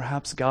knows?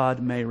 Perhaps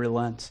God may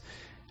relent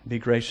and be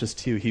gracious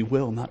to you. He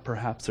will, not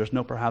perhaps. There's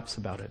no perhaps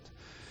about it.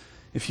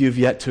 If you've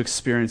yet to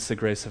experience the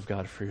grace of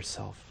God for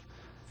yourself,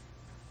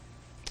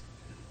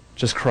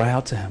 just cry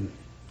out to him.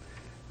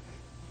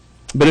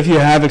 But if you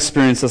have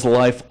experienced this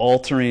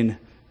life-altering,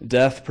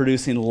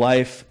 death-producing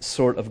life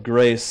sort of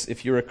grace,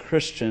 if you're a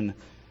Christian,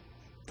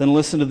 then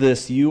listen to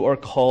this. You are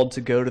called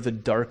to go to the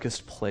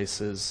darkest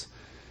places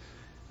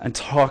and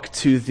talk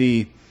to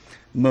the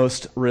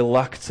most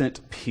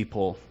reluctant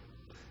people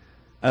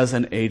as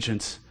an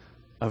agent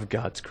of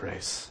God's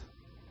grace.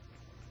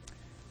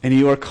 And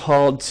you are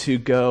called to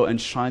go and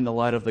shine the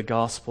light of the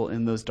gospel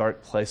in those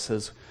dark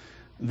places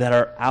that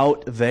are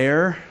out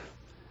there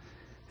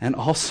and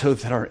also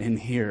that are in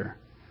here.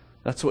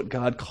 That's what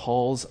God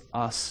calls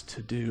us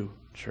to do,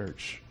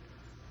 church.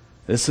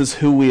 This is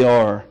who we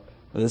are.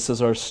 This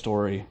is our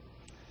story.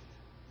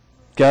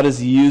 God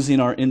is using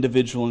our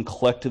individual and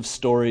collective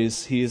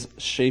stories. He is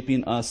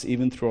shaping us,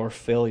 even through our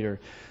failure,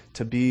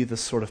 to be the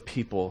sort of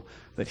people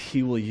that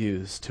he will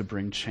use to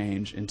bring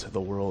change into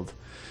the world.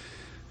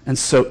 And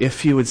so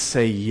if you would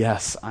say,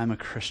 yes, I'm a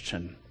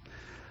Christian,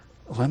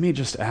 let me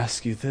just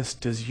ask you this.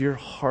 Does your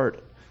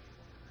heart,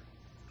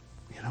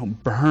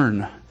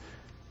 burn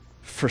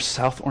for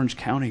South Orange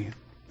County?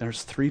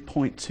 There's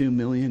 3.2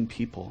 million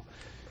people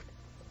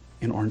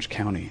in Orange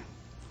County.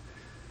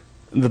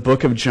 The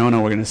book of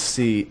Jonah, we're going to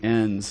see,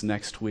 ends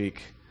next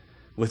week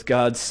with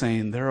God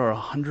saying, there are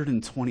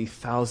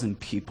 120,000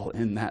 people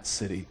in that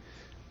city.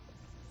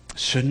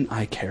 Shouldn't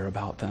I care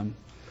about them?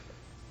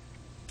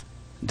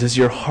 Does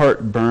your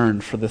heart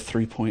burn for the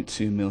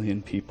 3.2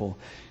 million people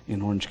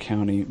in Orange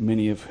County,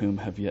 many of whom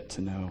have yet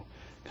to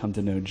come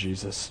to know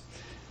Jesus?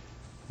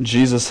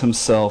 Jesus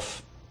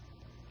himself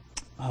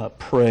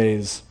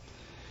prays,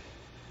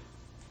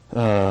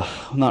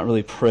 not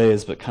really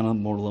prays, but kind of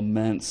more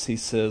laments.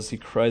 He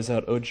cries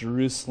out, "O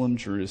Jerusalem,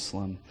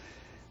 Jerusalem,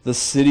 the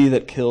city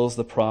that kills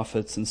the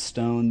prophets and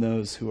stones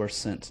those who are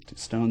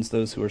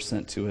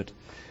sent to it.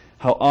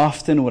 How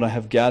often would I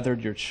have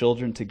gathered your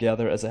children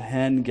together as a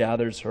hen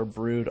gathers her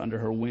brood under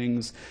her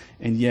wings,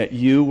 and yet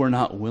you were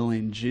not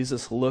willing."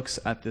 Jesus looks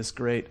at this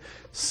great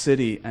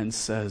city and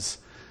says,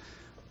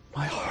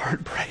 my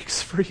heart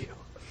breaks for you.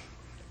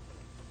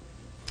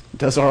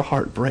 Does our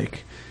heart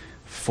break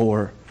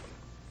for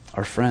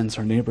our friends,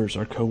 our neighbors,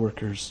 our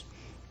coworkers,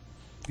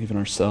 even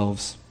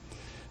ourselves?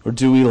 Or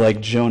do we,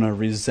 like Jonah,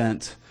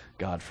 resent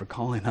God for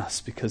calling us?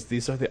 Because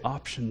these are the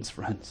options,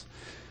 friends.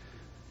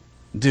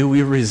 Do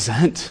we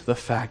resent the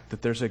fact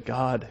that there's a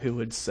God who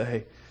would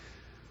say,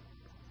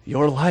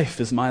 your life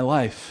is my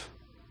life?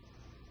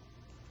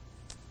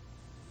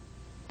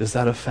 Does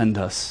that offend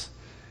us?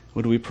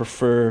 Would we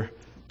prefer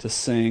to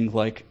sing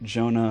like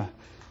Jonah,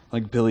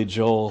 like Billy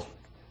Joel,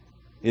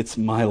 it's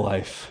my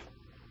life.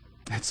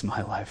 It's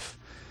my life.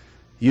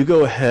 You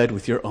go ahead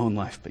with your own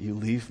life, but you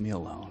leave me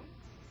alone.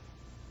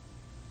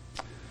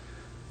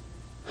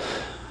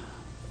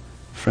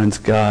 Friends,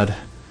 God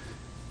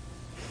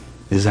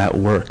is at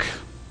work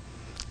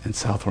in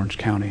South Orange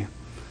County.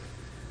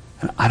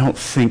 And I don't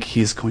think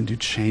he's going to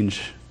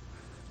change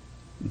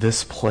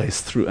this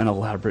place through an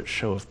elaborate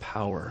show of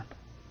power.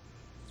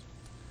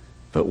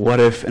 But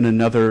what if in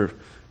another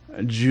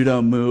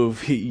judo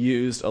move he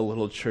used a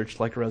little church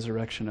like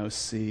Resurrection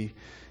OC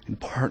in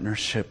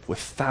partnership with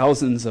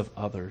thousands of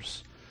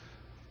others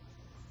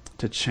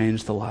to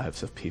change the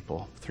lives of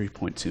people,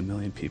 3.2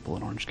 million people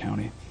in Orange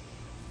County?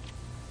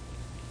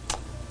 I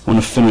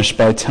want to finish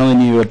by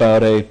telling you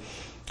about a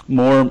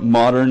more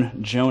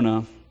modern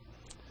Jonah,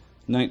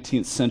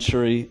 19th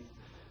century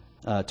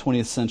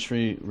 20th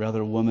century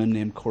rather woman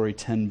named Corrie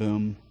ten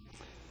Boom.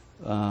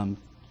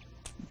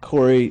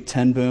 Corrie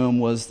ten Boom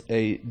was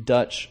a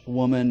Dutch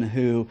woman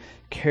who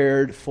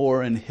cared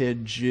for and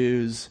hid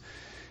Jews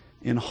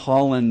in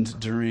Holland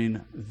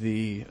during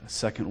the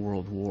Second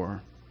World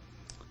War.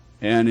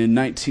 And in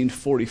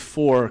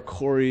 1944,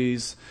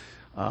 Corrie's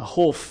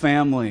whole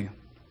family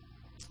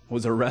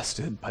was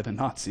arrested by the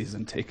Nazis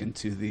and taken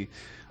to the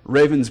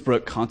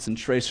Ravensbrück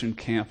concentration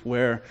camp,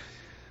 where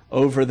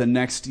over the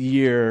next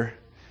year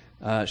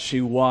she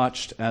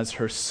watched as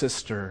her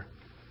sister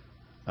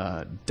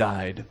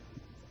died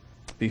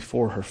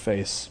before her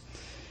face.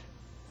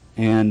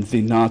 And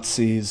the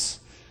Nazis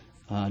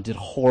did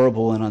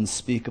horrible and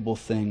unspeakable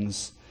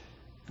things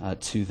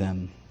to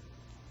them.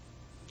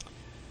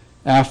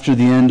 After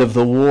the end of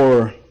the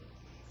war,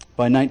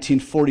 by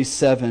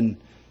 1947,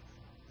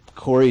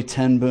 Corrie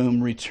ten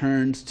Boom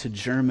returned to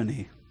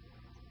Germany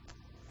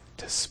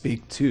to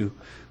speak to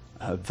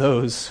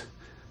those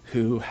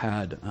who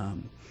had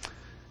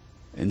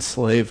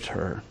enslaved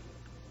her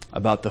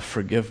about the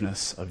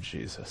forgiveness of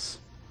Jesus.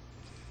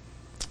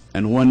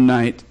 And one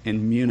night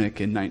in Munich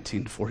in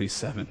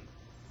 1947,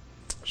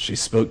 she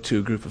spoke to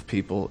a group of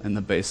people in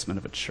the basement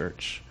of a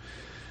church.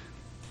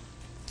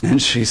 And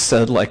she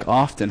said, like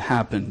often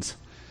happened,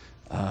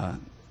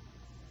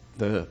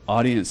 the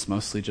audience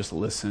mostly just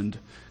listened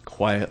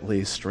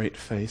quietly,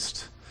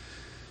 straight-faced,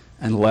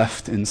 and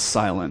left in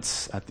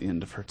silence at the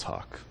end of her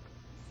talk.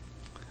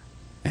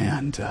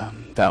 And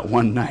that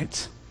one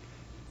night,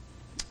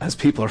 as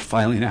people are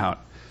filing out,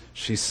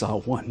 she saw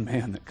one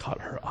man that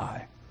caught her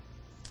eye.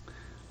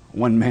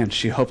 One man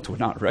she hoped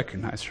would not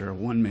recognize her.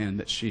 One man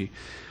that she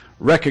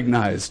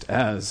recognized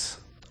as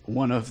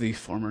one of the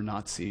former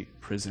Nazi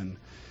prison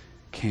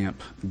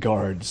camp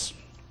guards.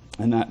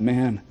 And that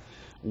man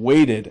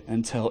waited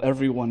until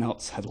everyone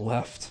else had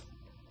left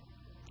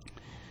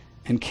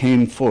and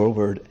came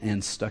forward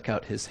and stuck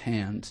out his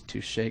hand to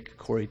shake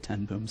Corrie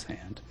ten Boom's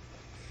hand.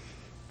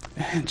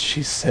 And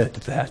she said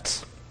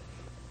that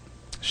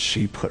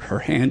she put her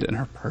hand in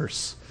her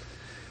purse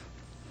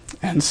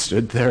and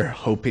stood there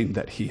hoping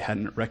that he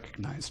hadn't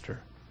recognized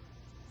her.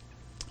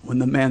 When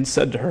the man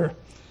said to her,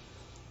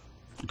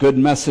 "Good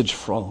message,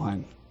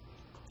 Fräulein.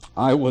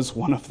 I was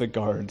one of the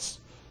guards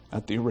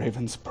at the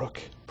Ravensbrück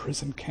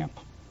prison camp."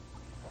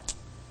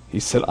 He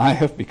said, "I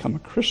have become a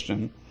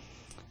Christian,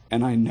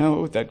 and I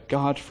know that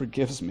God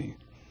forgives me,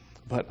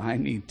 but I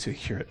need to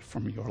hear it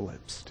from your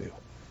lips too."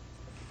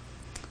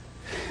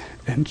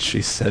 And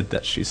she said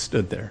that she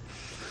stood there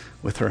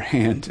with her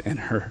hand in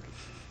her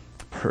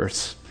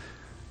purse,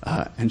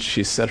 and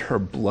she said her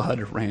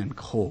blood ran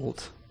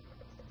cold.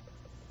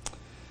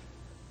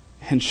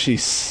 And she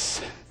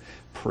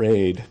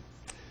prayed,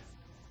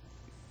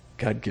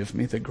 "God, give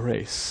me the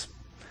grace.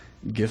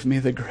 Give me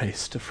the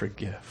grace to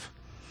forgive."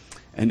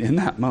 And in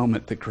that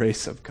moment, the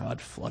grace of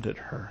God flooded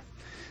her.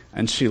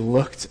 And she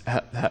looked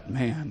at that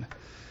man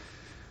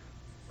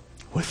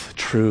with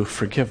true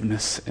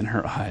forgiveness in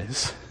her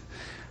eyes.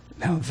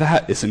 Now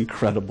that is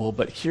incredible,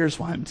 but here's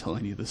why I'm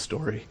telling you the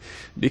story.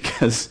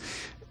 Because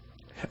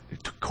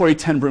Corrie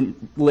ten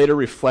Boom later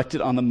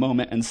reflected on the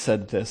moment and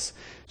said this.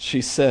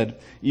 She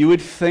said, "You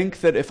would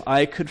think that if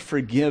I could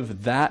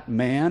forgive that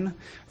man,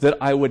 that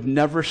I would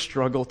never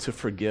struggle to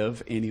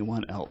forgive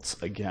anyone else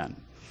again."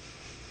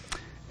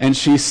 And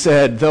she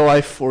said, "Though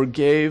I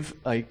forgave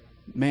a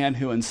man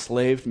who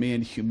enslaved me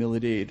and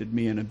humiliated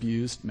me and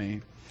abused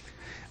me,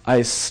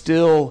 I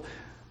still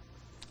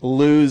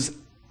lose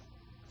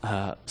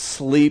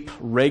sleep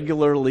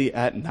regularly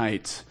at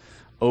night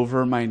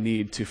over my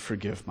need to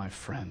forgive my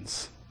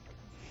friends."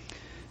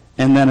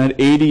 And then at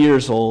 80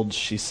 years old,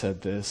 she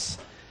said this,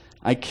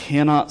 "I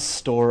cannot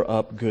store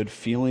up good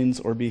feelings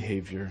or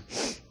behavior.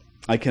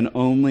 I can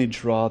only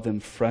draw them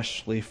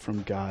freshly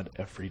from God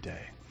every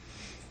day."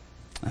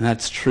 And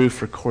that's true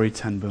for Corrie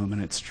ten Boom,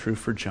 and it's true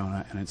for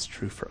Jonah, and it's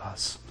true for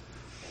us.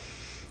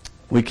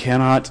 We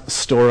cannot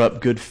store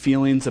up good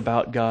feelings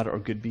about God or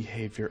good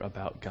behavior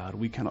about God.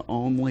 We can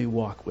only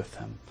walk with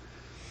Him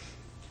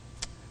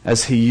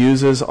as He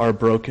uses our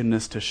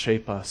brokenness to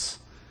shape us,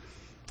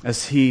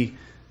 as He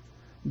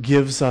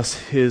gives us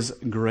His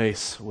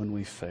grace when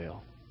we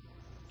fail.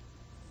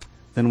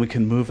 Then we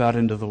can move out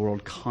into the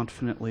world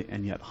confidently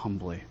and yet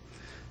humbly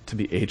to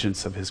be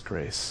agents of His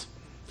grace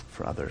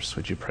for others.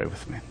 Would you pray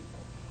with me?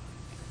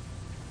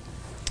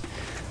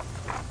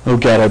 Oh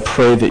God, I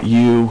pray that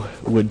you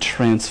would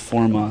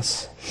transform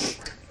us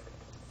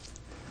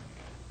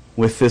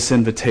with this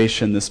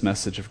invitation, this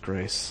message of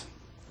grace.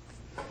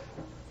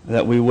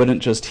 That we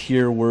wouldn't just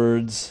hear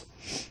words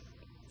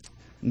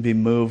and be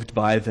moved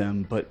by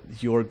them, but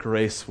your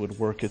grace would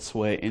work its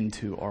way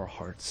into our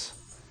hearts.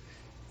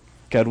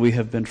 God, we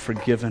have been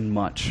forgiven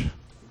much.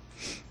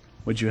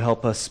 Would you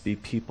help us be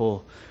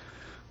people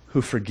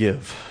who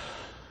forgive?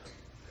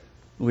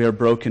 We are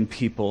broken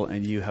people,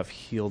 and you have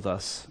healed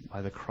us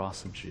by the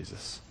cross of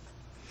Jesus.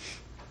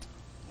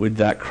 Would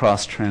that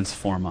cross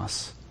transform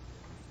us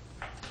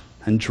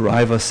and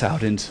drive us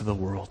out into the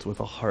world with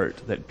a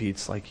heart that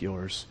beats like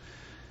yours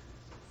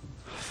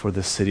for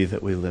the city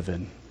that we live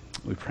in.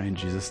 We pray in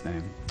Jesus'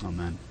 name.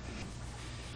 Amen.